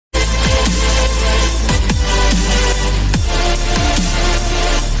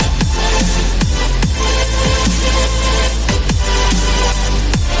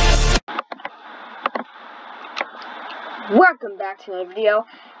welcome back to another video.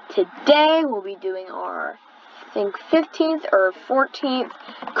 Today we'll be doing our, I think, 15th or 14th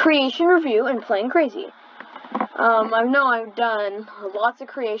creation review and playing crazy. I know I've done lots of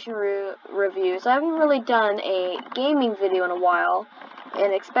creation reviews. I haven't really done a gaming video in a while,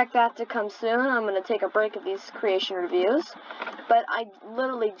 and expect that to come soon. I'm going to take a break of these creation reviews, but I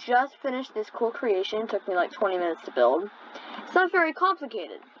literally just finished this cool creation. It took me like 20 minutes to build. It's not very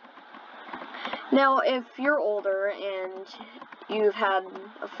complicated. Now, if you're older and you've had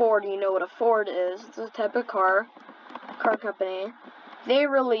a Ford, you know what a Ford is. It's a type of car company. They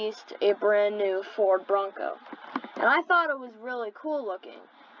released a brand new Ford Bronco, and I thought it was really cool looking.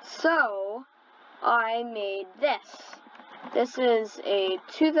 So, I made this. This is a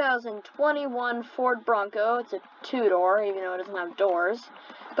 2021 Ford Bronco. It's a two-door, even though it doesn't have doors.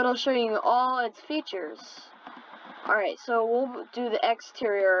 But I'll show you all its features. Alright, so we'll do the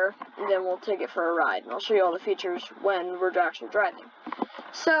exterior, and then we'll take it for a ride. And I'll show you all the features when we're actually driving.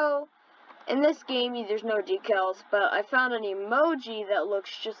 So, in this game, there's no decals, but I found an emoji that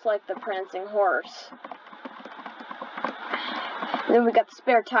looks just like the prancing horse. And then we got the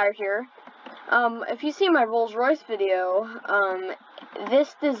spare tire here. If you see my Rolls Royce video,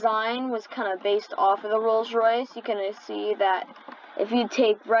 this design was kind of based off of the Rolls Royce. You can see that if you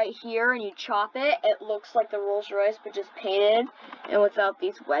take right here and you chop it, it looks like the Rolls Royce, but just painted and without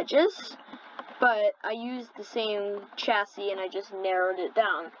these wedges. But I used the same chassis and I just narrowed it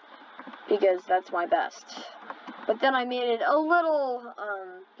down because that's my best. But then I made it a little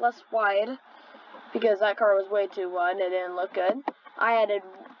less wide because that car was way too wide and it didn't look good.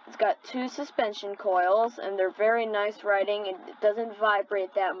 It's got two suspension coils, and they're very nice riding, and it doesn't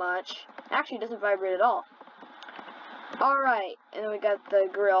vibrate that much. Actually, it doesn't vibrate at all. Alright, and then we got the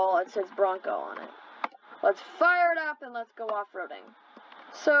grill. It says Bronco on it. Let's fire it up and let's go off-roading.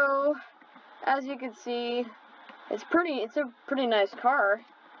 So, as you can see, it's a pretty nice car.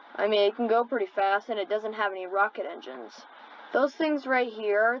 I mean, it can go pretty fast, and it doesn't have any rocket engines. Those things right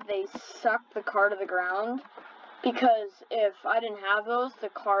here, they suck the car to the ground. Because if I didn't have those, the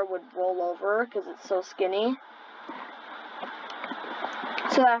car would roll over because it's so skinny.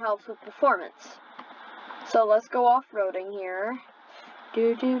 So that helps with performance. So let's go off-roading here.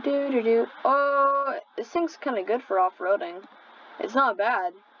 Oh, this thing's kind of good for off-roading. It's not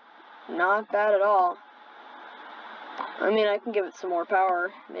bad. Not bad at all. I mean, I can give it some more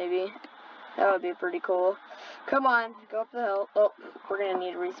power, maybe. That would be pretty cool. Come on, go up the hill. Oh, we're going to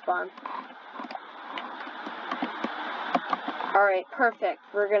need to respawn. Alright, perfect.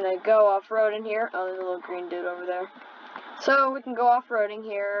 We're gonna go off-roading here. Oh, there's a little green dude over there. So, we can go off-roading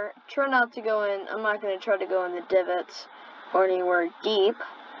here. Try not to go in, I'm not gonna try to go in the divots or anywhere deep,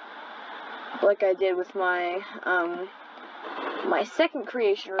 like I did with my, my second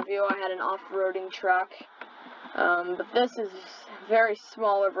creation review. I had an off-roading truck, but this is a very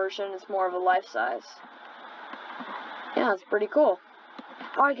smaller version. It's more of a life-size. Yeah, it's pretty cool.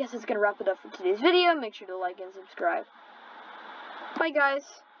 Oh, I guess that's gonna wrap it up for today's video. Make sure to like and subscribe. Bye, guys.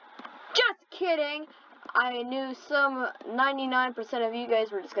 Just kidding. I knew some 99% of you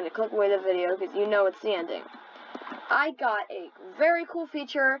guys were just going to click away the video because you know it's the ending. I got a very cool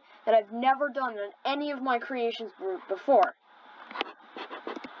feature that I've never done in any of my creations before.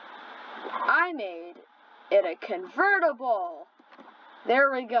 I made it a convertible. There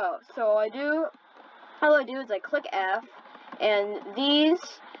we go. So all I do is I click F, and these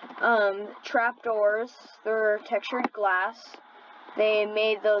trapdoors, they're textured glass. They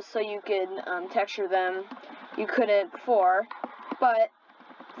made those so you could texture them. You couldn't before, but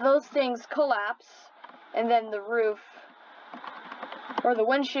those things collapse, and then the roof or the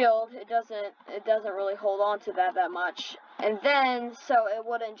windshield, it doesn't really hold on to that much. And then so it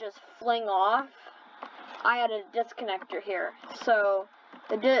wouldn't just fling off, I had a disconnector here. So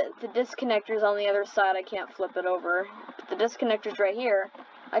the disconnector's on the other side. I can't flip it over. But the disconnector's right here.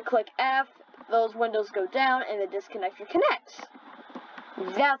 I click F, those windows go down, and the disconnector connects.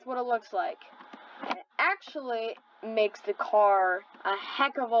 That's what it looks like. And it actually makes the car a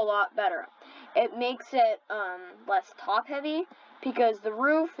heck of a lot better. It makes it less top heavy because the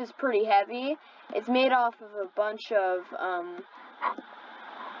roof is pretty heavy. It's made off of a bunch of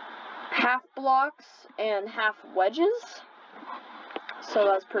half blocks and half wedges. So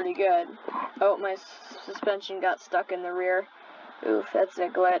that's pretty good. Oh, my suspension got stuck in the rear. Oof, that's a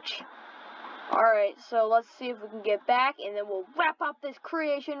glitch. Alright, so let's see if we can get back, and then we'll wrap up this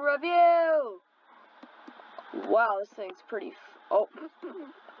creation review! Wow, this thing's pretty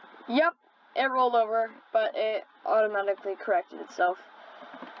Yep, it rolled over, but it automatically corrected itself.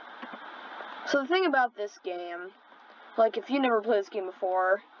 So the thing about this game, like if you never played this game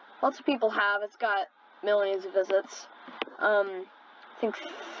before, lots of people have, it's got millions of visits. I think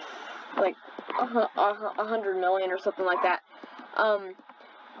like 100 million or something like that.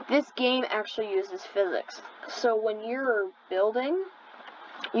 This game actually uses physics. So when you're building,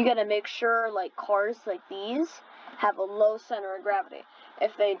 you gotta make sure like cars like these have a low center of gravity.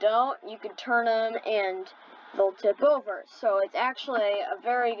 If they don't, you can turn them and they'll tip over. So it's actually a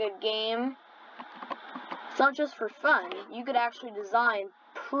very good game. It's not just for fun. You could actually design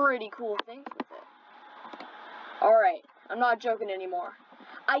pretty cool things with it. Alright, I'm not joking anymore.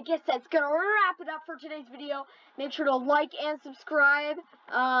 I guess that's gonna wrap it up for today's video. Make sure to like and subscribe.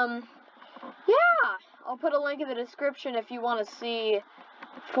 Yeah, I'll put a link in the description if you want to see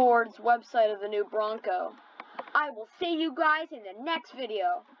Ford's website of the new Bronco. I will see you guys in the next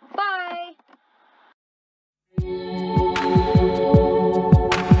video. Bye!